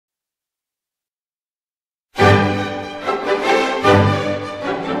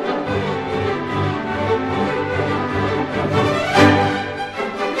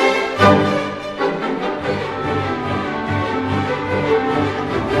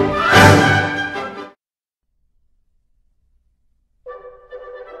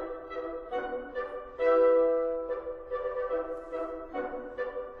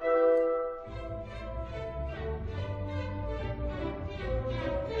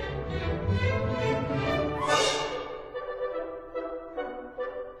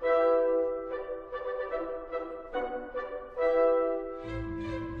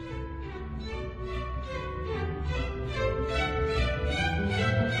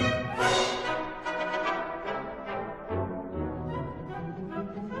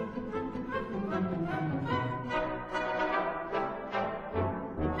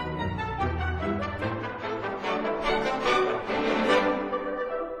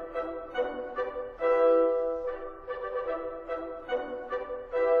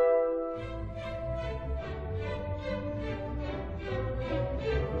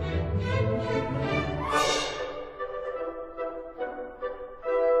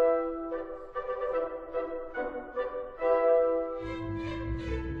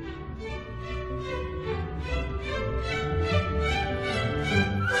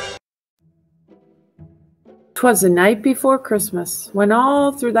'Twas the night before Christmas, when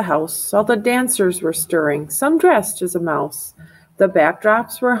all through the house all the dancers were stirring, some dressed as a mouse. The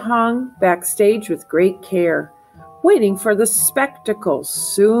backdrops were hung backstage with great care, waiting for the spectacle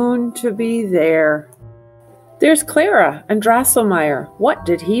soon to be there. There's Clara and Drosselmeyer. What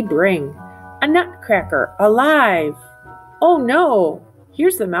did he bring? A nutcracker, alive! Oh no,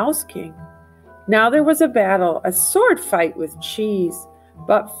 here's the Mouse King. Now there was a battle, a sword fight with cheese,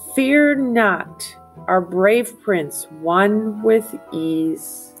 but fear not, our brave prince won with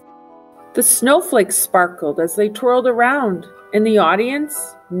ease. The snowflakes sparkled as they twirled around. In the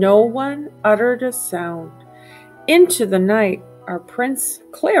audience, no one uttered a sound. Into the night, our Prince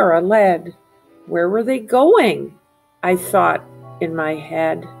Clara led. Where were they going? I thought in my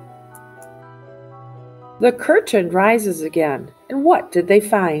head. The curtain rises again, and what did they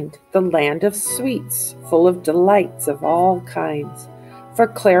find? The land of sweets, full of delights of all kinds. For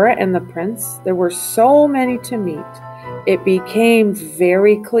Clara and the prince, there were so many to meet. It became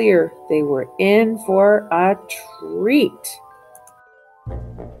very clear they were in for a treat.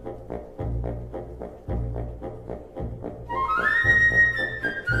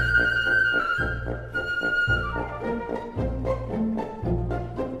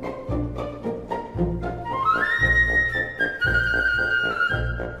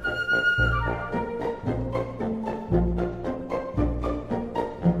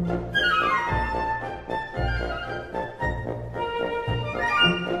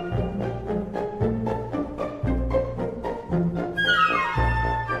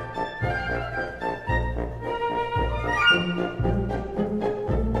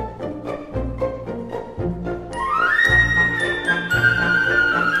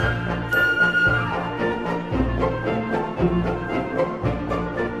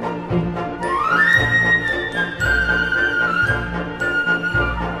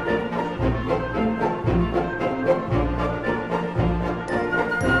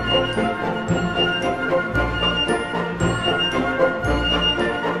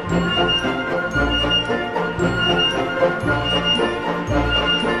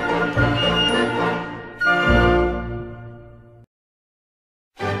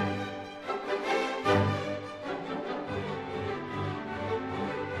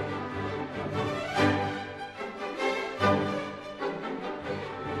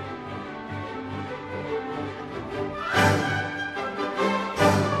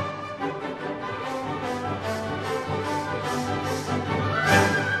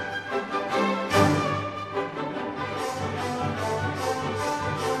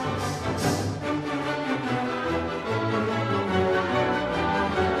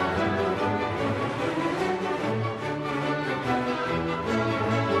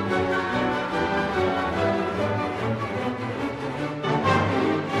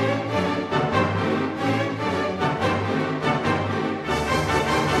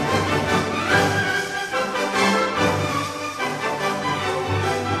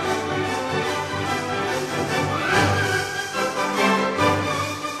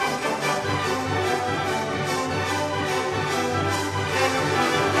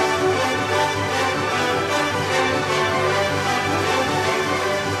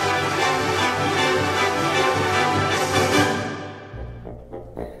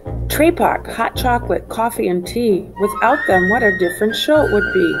 Trepak, hot chocolate, coffee, and tea. Without them, what a different show it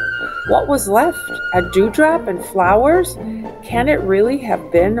would be. What was left? A dewdrop and flowers? Can it really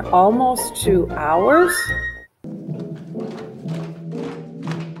have been almost 2 hours?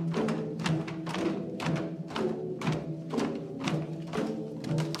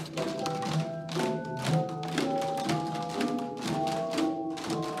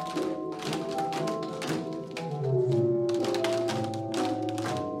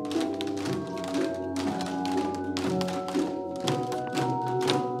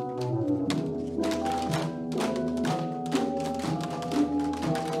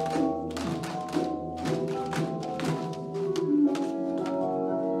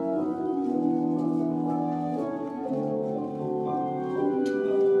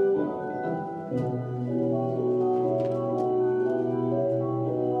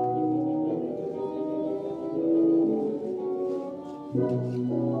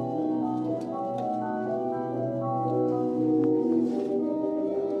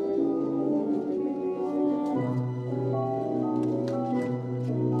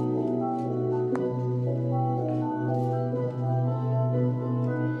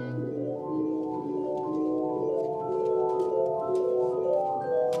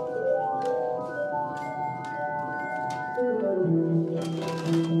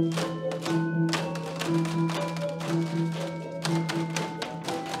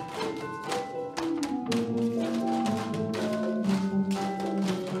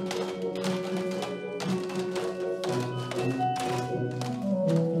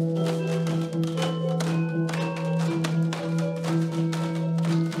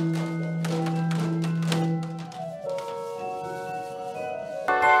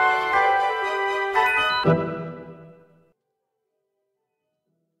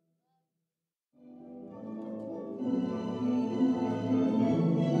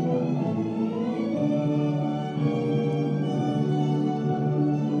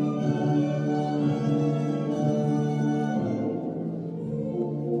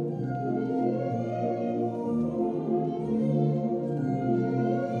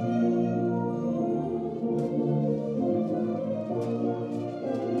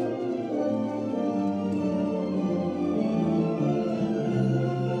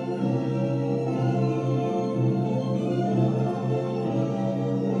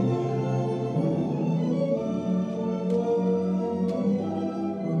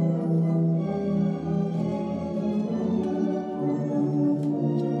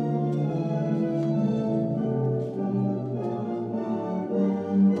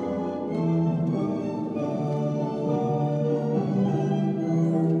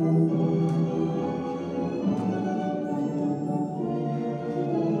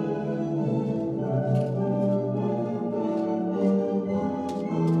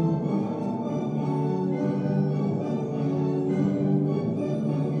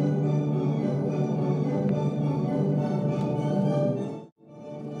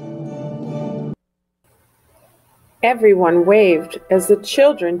 Everyone waved as the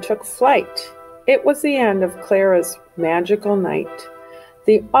children took flight. It was the end of Clara's magical night.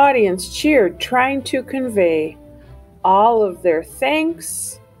 The audience cheered, trying to convey all of their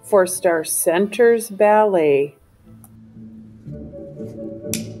thanks for Star Center's ballet.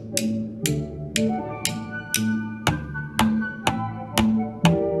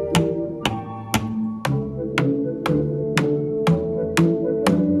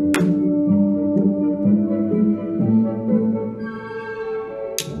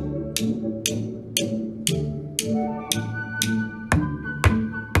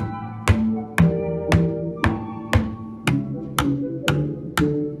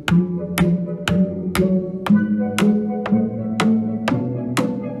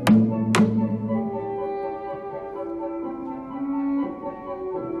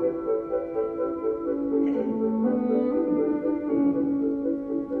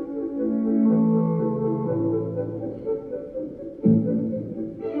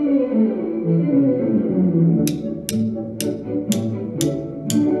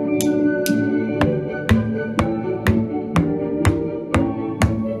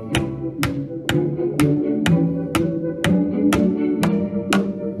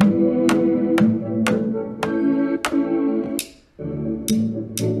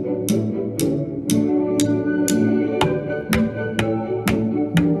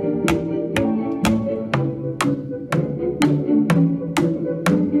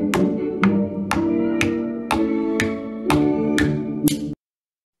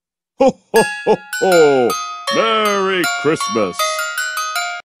 Ho, ho, ho, ho! Merry Christmas!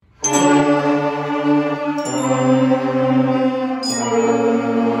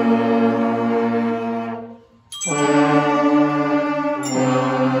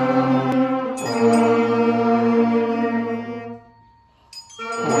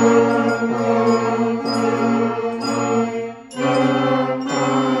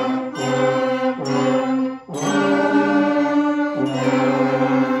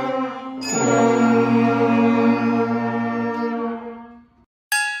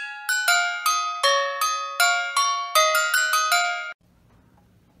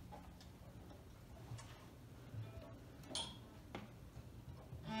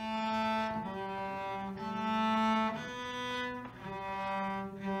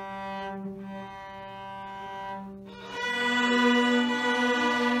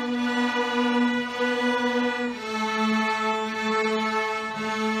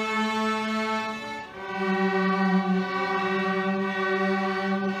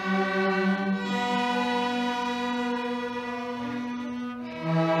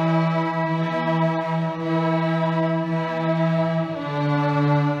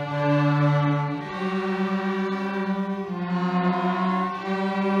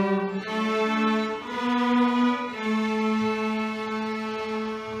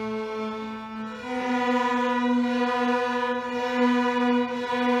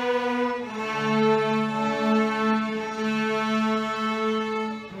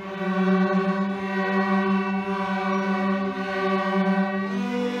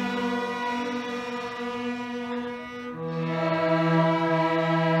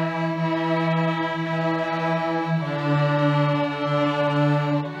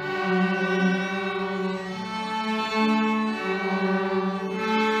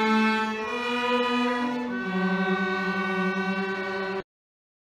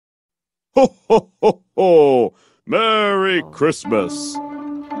 Ho, ho, ho, ho! Merry Christmas!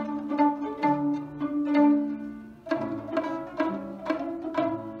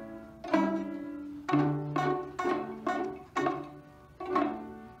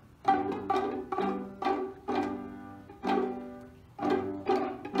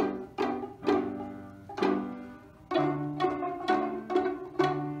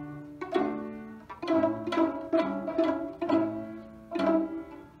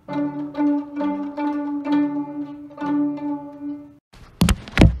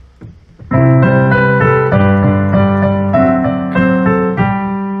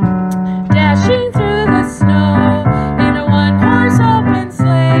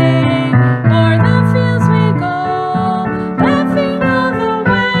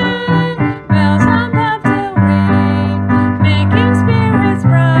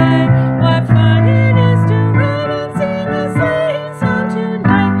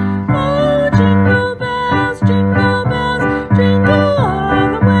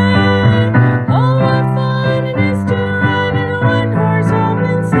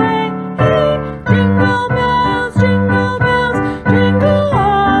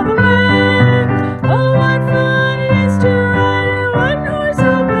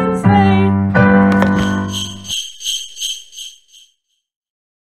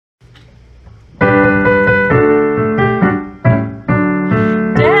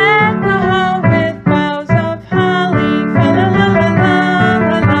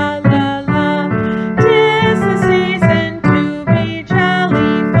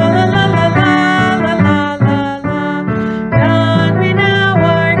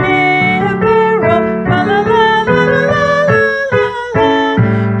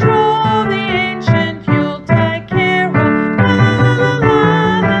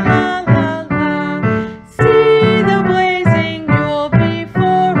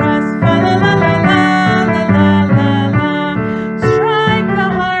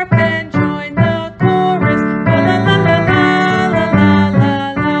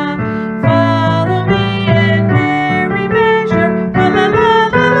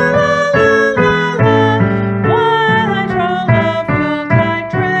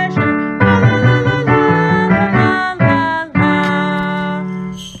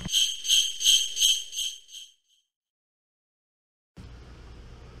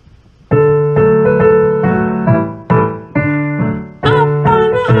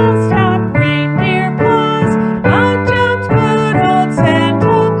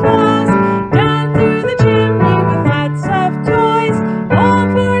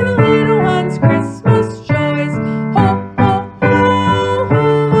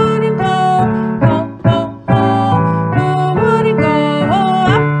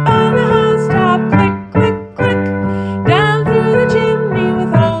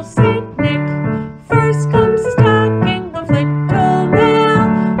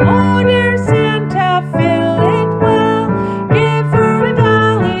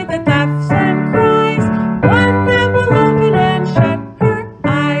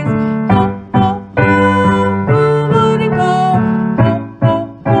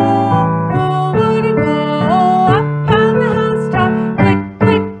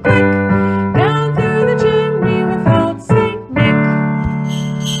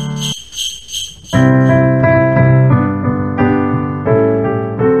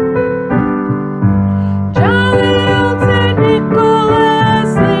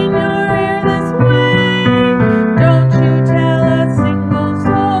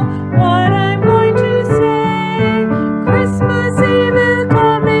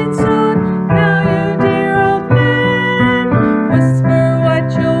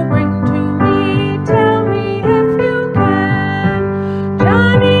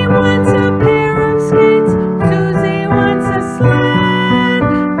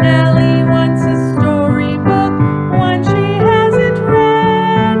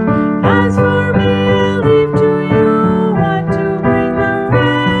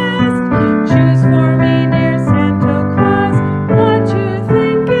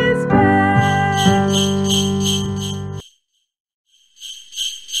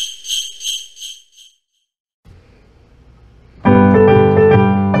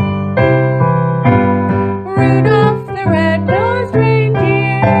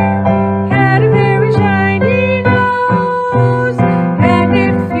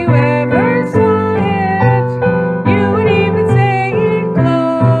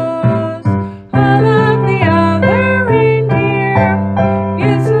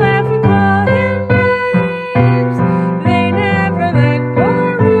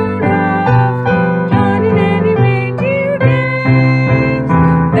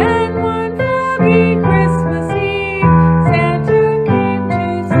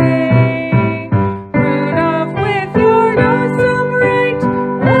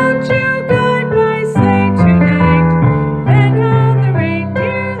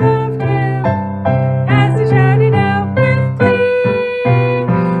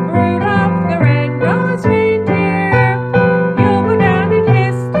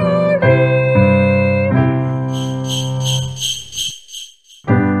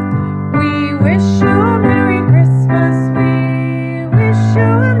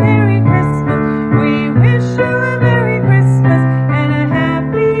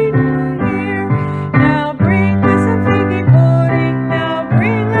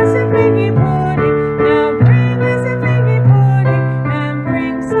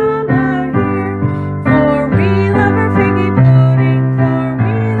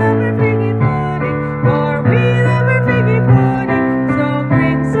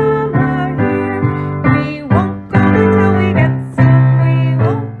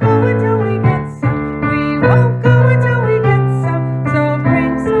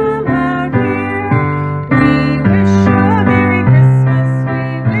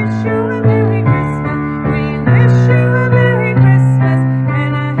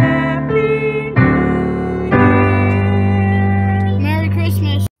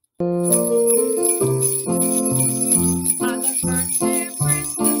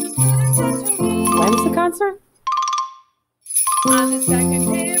 concert? On the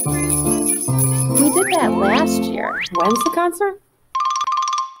second day of Christmas. We did that last year. When's the concert?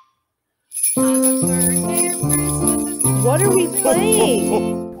 On the third day of Christmas. What are we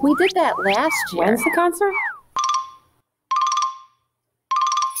playing? We did that last year. When's the concert?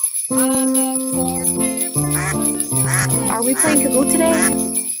 On the fourth day of Christmas. Are we playing Kahoot today?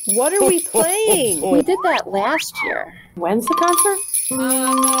 What are we playing? We did that last year. When's the concert?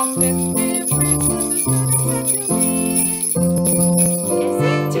 On the fifth day of Christmas. Is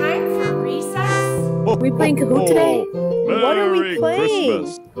it time for recess? Are we playing Kahoot today? What are we Merry playing?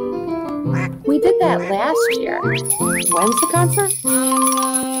 Christmas. We did that last year. When's the concert?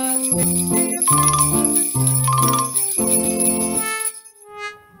 On the sixth day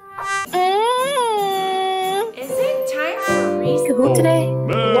of Is it time for recess? Kahoot today?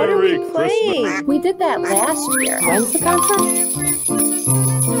 What are we Merry playing? Christmas. We did that last year. When's the concert?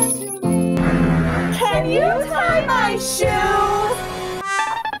 Can you tie my shoes?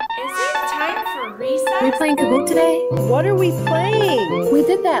 Is it time for Are we recess? playing Kahoot today? What are we playing? We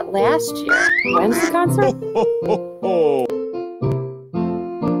did that last year. When's the concert? On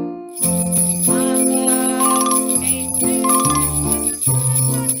the eighth day of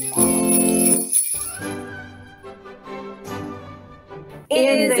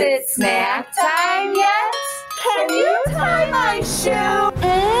Is it snack time yet? Can you tie my shoe?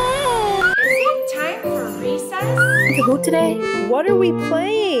 Is it time for recess? Kahoot today? What are we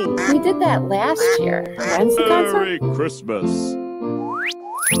playing? We did that last year. When's the concert? Merry Christmas.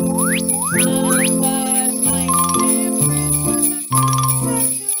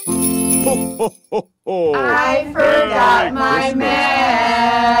 I forgot my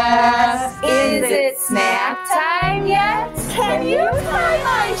mask. Is it snack time yet? Can you tie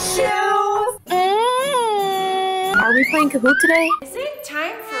my shoes? Are we playing Kahoot today? Is it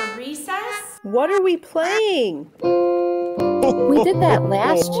time for recess? What are we playing? We did that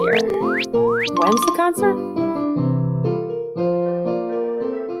last year. When's the concert?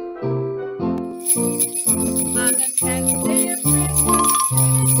 On the 10th day of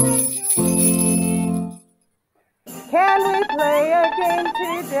Can we play a game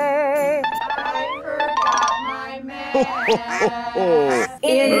today? I forgot my mask. Merry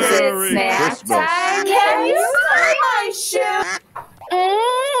Is it snack Christmas. time? Can you tie my shoe?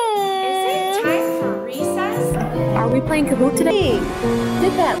 Is it time for recess? Are we playing Kahoot today?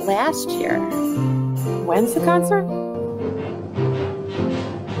 Did that last year. When's the concert?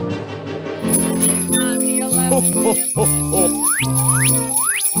 on the 11th.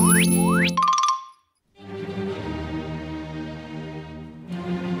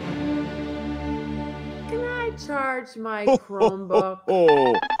 Can I charge my Chromebook?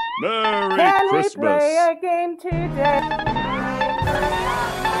 Merry Can we Christmas. play a game today?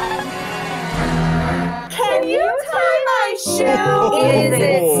 Can you tie my shoe? Is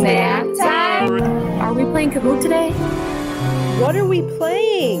it snack time? Are we playing Kahoot today? What are we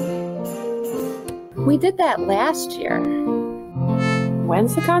playing? We did that last year.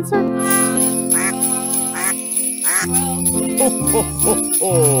 When's the concert?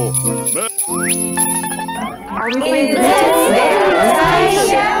 Are we playing Is it Kahoot snack today?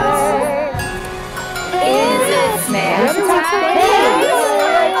 time? Is it snack What are we time? playing? Can you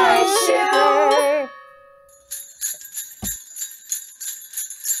tie my shoe?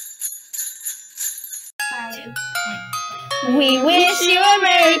 We wish you a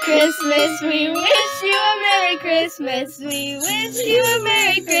Merry Christmas. We wish you a Merry Christmas. We wish you a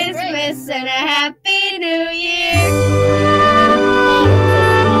Merry Christmas and a